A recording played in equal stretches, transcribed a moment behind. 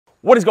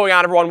What is going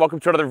on, everyone? Welcome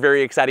to another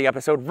very exciting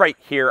episode right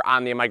here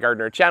on the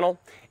MIgardener channel.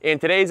 In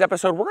today's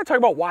episode, we're going to talk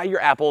about why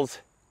your apples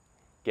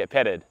get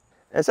pitted.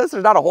 And since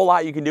there's not a whole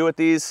lot you can do with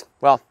these,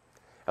 well,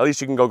 at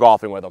least you can go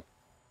golfing with them.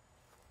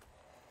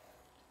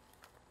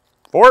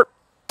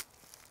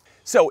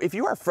 So if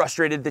you are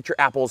frustrated that your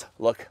apples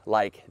look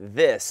like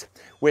this,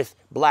 with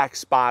black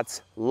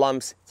spots,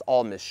 lumps, it's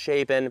all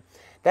misshapen,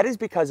 that is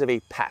because of a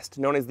pest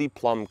known as the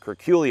plum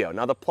curculio.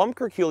 Now the plum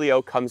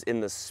curculio comes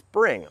in the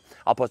spring.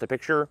 I'll post a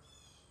picture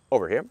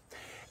over here.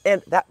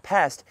 And that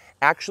pest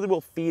actually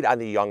will feed on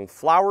the young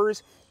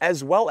flowers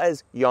as well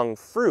as young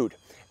fruit,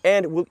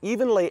 and will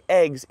even lay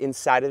eggs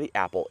inside of the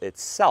apple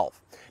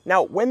itself.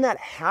 Now, when that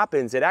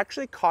happens, it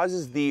actually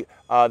causes the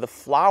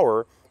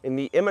flower in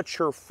the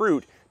immature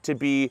fruit to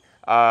be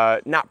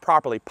not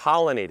properly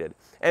pollinated.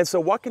 And so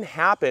what can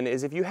happen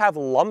is if you have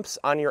lumps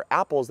on your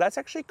apples, that's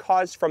actually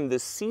caused from the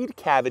seed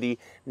cavity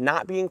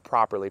not being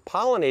properly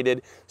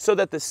pollinated, so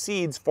that the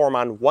seeds form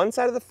on one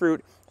side of the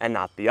fruit and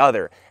not the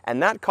other.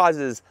 And that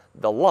causes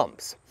the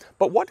lumps.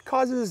 But what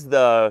causes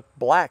the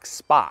black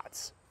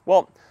spots?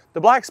 Well,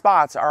 the black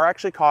spots are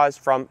actually caused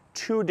from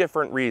two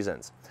different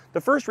reasons.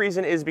 The first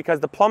reason is because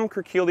the plum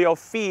curculio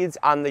feeds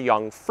on the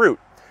young fruit.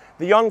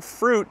 The young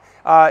fruit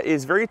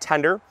is very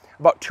tender,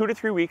 about 2 to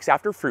 3 weeks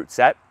after fruit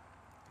set.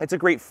 It's a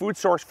great food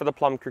source for the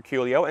plum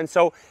curculio, and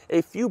so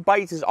a few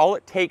bites is all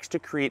it takes to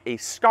create a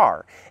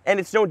scar. And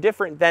it's no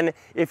different than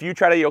if you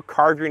try to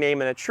carve your name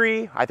in a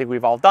tree. I think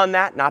we've all done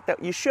that. Not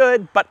that you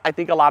should, but I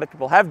think a lot of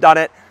people have done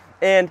it.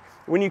 And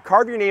when you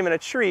carve your name in a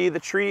tree,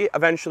 the tree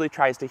eventually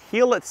tries to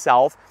heal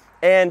itself,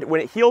 and when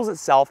it heals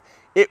itself,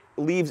 it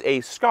leaves a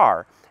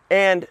scar.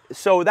 And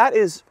so that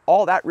is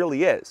all that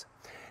really is.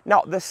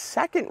 Now, the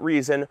second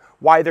reason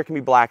why there can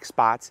be black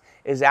spots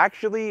is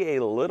actually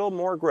a little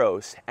more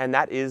gross, and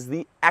that is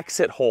the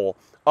exit hole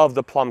of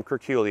the plum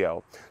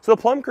curculio. So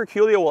the plum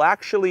curculio will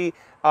actually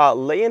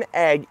lay an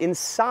egg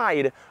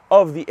inside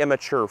of the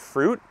immature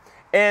fruit,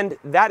 and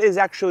that is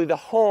actually the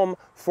home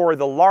for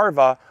the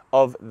larva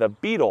of the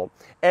beetle.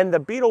 And the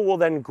beetle will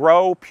then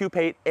grow,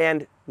 pupate,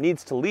 and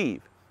needs to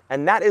leave.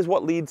 And that is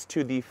what leads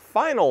to the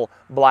final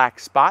black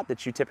spot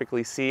that you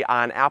typically see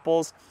on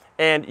apples.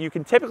 And you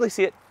can typically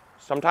see it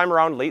sometime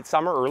around late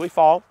summer, early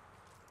fall,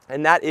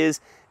 and that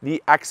is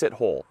the exit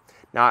hole.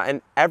 Now, in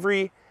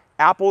every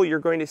apple, you're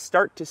going to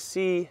start to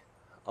see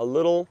a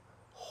little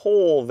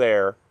hole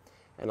there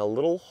and a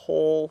little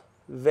hole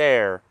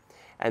there.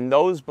 And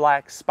those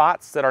black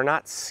spots that are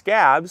not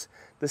scabs,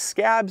 the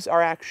scabs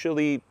are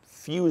actually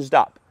fused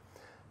up.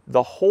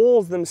 The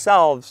holes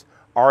themselves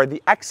are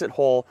the exit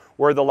hole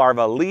where the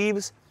larva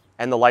leaves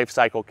and the life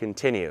cycle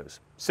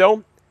continues.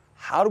 So,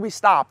 how do we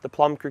stop the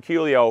plum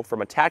curculio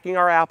from attacking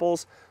our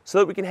apples so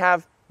that we can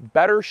have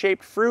better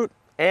shaped fruit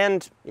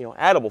and,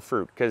 edible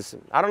fruit? Because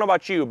I don't know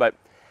about you, but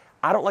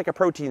I don't like a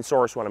protein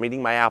source when I'm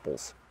eating my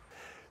apples.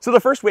 So the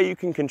first way you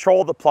can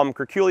control the plum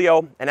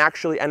curculio and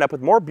actually end up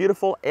with more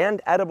beautiful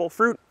and edible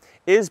fruit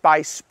is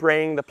by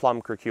spraying the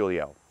plum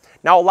curculio.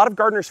 Now, a lot of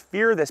gardeners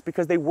fear this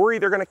because they worry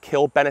they're going to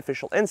kill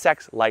beneficial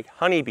insects like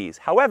honeybees.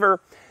 However,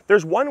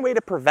 there's one way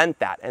to prevent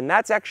that, and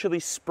that's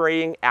actually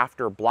spraying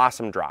after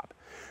blossom drop.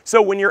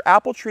 So when your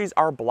apple trees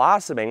are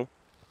blossoming,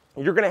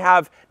 you're going to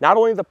have not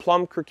only the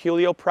plum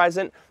curculio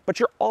present, but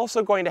you're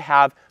also going to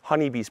have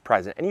honeybees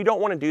present. And you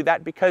don't want to do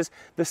that because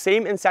the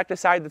same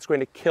insecticide that's going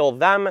to kill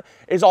them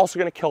is also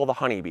going to kill the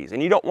honeybees.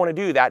 And you don't want to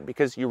do that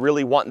because you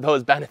really want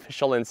those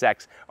beneficial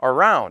insects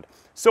around.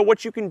 So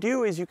what you can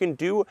do is you can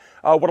do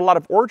what a lot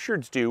of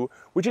orchards do,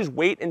 which is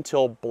wait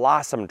until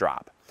blossom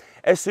drop.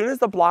 As soon as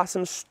the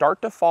blossoms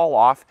start to fall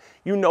off,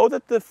 you know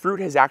that the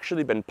fruit has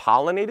actually been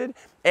pollinated,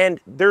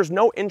 and there's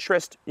no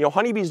interest,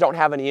 honeybees don't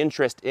have any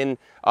interest in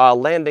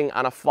landing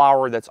on a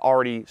flower that's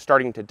already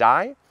starting to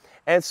die,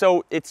 and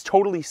so it's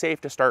totally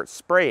safe to start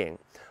spraying.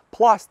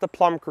 Plus, the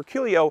plum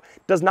curculio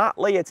does not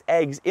lay its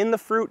eggs in the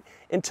fruit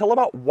until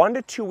about 1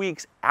 to 2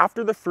 weeks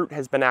after the fruit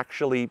has been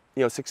actually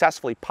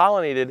successfully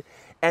pollinated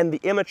and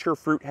the immature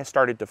fruit has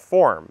started to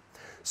form.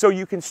 So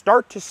you can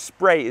start to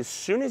spray as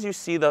soon as you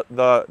see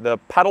the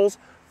petals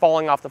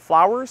falling off the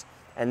flowers,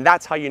 and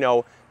that's how you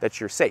know that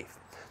you're safe.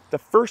 The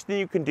first thing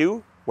you can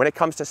do when it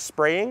comes to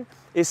spraying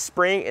is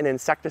spraying an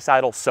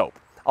insecticidal soap.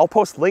 I'll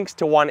post links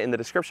to one in the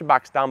description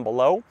box down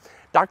below.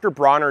 Dr.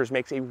 Bronner's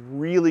makes a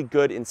really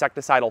good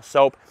insecticidal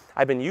soap.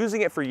 I've been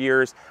using it for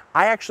years.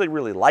 I actually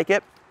really like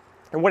it.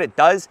 And what it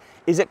does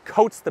is it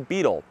coats the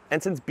beetle.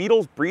 And since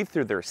beetles breathe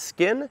through their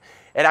skin,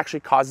 it actually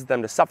causes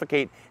them to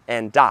suffocate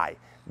and die.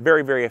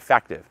 Very, very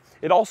effective.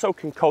 It also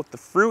can coat the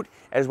fruit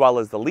as well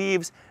as the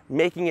leaves,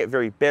 making it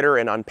very bitter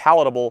and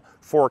unpalatable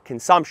for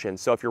consumption.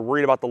 So if you're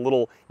worried about the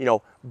little,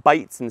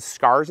 bites and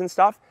scars and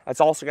stuff,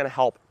 that's also going to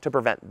help to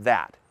prevent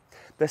that.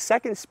 The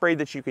second spray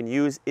that you can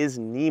use is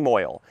neem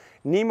oil.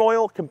 Neem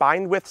oil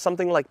combined with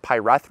something like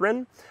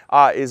pyrethrin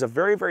is a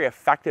very, very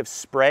effective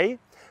spray.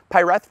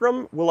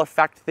 Pyrethrum will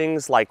affect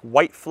things like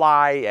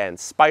whitefly and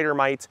spider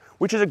mites,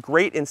 which is a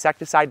great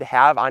insecticide to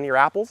have on your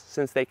apples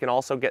since they can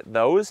also get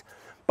those.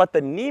 But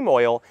the neem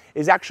oil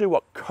is actually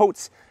what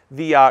coats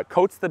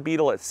the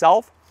beetle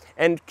itself,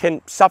 and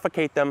can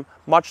suffocate them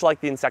much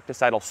like the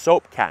insecticidal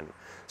soap can.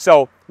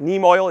 So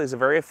neem oil is a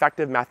very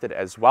effective method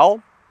as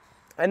well.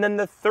 And then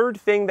the third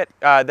thing that,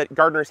 that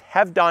gardeners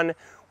have done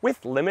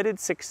with limited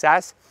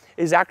success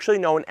is actually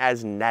known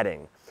as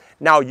netting.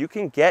 Now you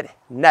can get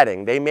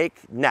netting, they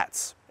make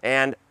nets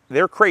and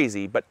they're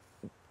crazy, but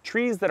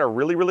trees that are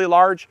really, really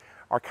large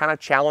are kind of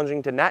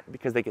challenging to net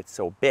because they get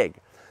so big.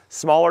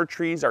 Smaller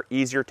trees are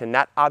easier to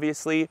net,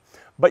 obviously,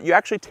 but you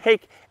actually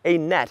take a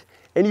net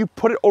and you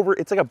put it over,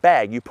 it's like a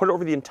bag, you put it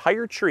over the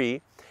entire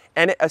tree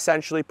and it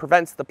essentially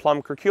prevents the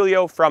plum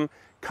curculio from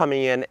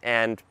coming in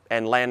and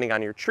landing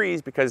on your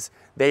trees because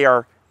they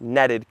are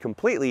netted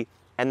completely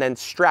and then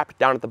strapped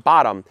down at the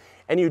bottom.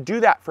 And you do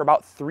that for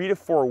about 3 to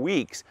 4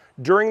 weeks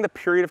during the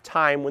period of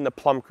time when the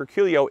plum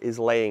curculio is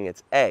laying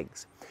its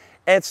eggs.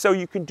 And so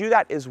you can do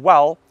that as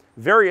well,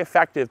 very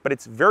effective, but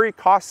it's very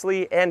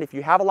costly. And if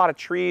you have a lot of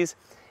trees,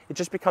 it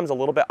just becomes a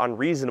little bit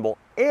unreasonable.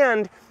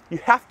 And you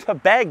have to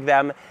bag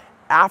them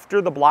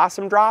after the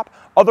blossom drop.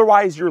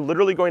 Otherwise, you're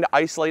literally going to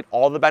isolate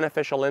all the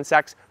beneficial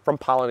insects from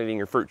pollinating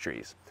your fruit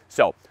trees.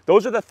 So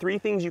those are the 3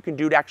 things you can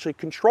do to actually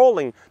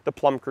controlling the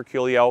plum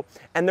curculio.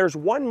 And there's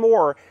one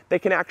more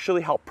that can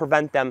actually help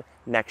prevent them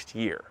next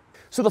year.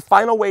 So the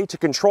final way to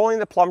controlling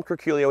the plum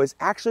curculio is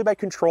actually by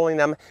controlling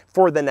them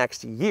for the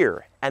next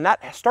year. And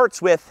that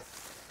starts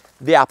with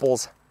the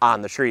apples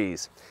on the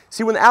trees.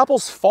 See, when the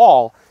apples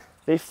fall,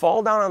 they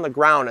fall down on the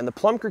ground, and the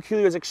plum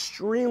curculio is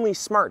extremely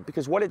smart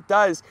because what it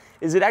does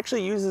is it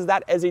actually uses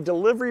that as a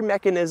delivery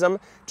mechanism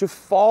to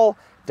fall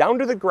down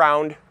to the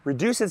ground,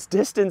 reduce its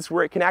distance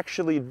where it can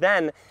actually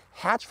then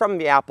hatch from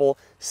the apple,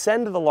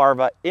 send the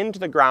larva into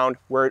the ground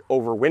where it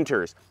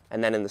overwinters.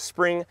 And then in the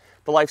spring,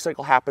 the life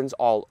cycle happens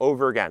all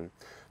over again.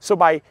 So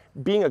by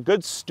being a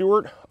good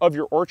steward of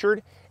your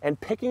orchard and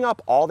picking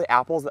up all the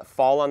apples that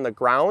fall on the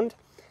ground,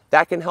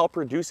 that can help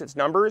reduce its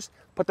numbers.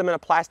 Put them in a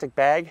plastic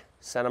bag,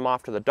 send them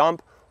off to the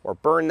dump, or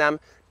burn them.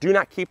 Do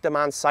not keep them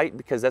on site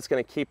because that's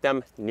going to keep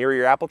them near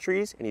your apple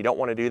trees, and you don't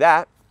want to do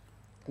that.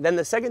 Then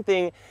the second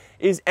thing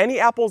is any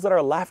apples that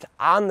are left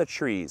on the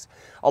trees.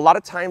 A lot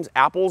of times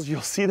apples,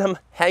 you'll see them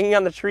hanging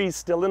on the trees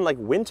still in like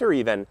winter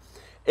even.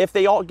 If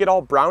they all get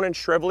all brown and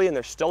shrivelly and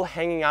they're still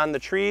hanging on the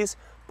trees,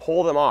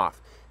 pull them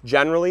off.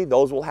 Generally,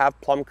 those will have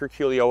plum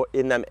curculio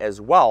in them as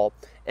well,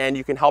 and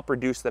you can help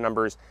reduce the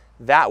numbers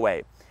that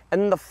way.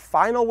 And then the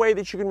final way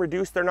that you can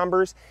reduce their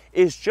numbers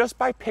is just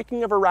by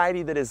picking a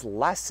variety that is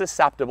less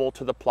susceptible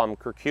to the plum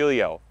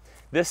curculio.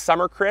 This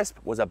Summer Crisp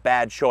was a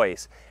bad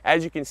choice.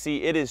 As you can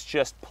see, it is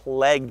just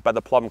plagued by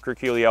the plum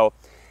curculio.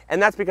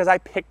 And that's because I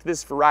picked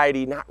this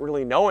variety not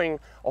really knowing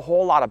a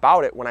whole lot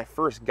about it when I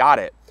first got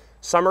it.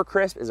 Summer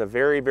Crisp is a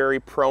very, very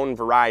prone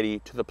variety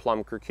to the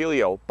plum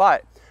curculio,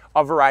 but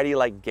a variety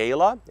like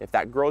Gala, if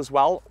that grows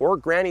well, or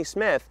Granny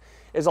Smith,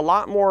 is a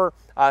lot more,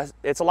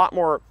 it's a lot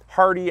more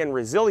hardy and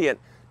resilient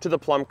to the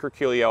plum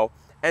curculio.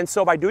 And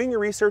so by doing your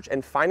research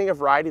and finding a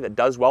variety that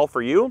does well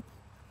for you,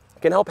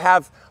 can help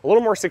have a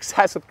little more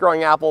success with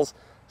growing apples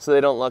so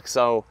they don't look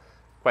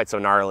quite so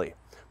gnarly.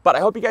 But I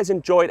hope you guys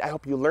enjoyed. I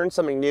hope you learned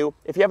something new.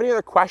 If you have any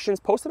other questions,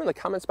 post them in the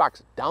comments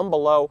box down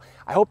below.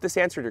 I hope this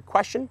answered your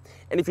question.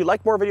 And if you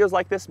like more videos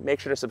like this,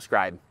 make sure to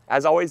subscribe.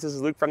 As always, this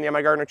is Luke from the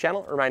MIgardener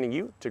channel, reminding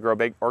you to grow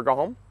big or go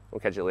home. We'll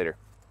catch you later.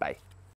 Bye.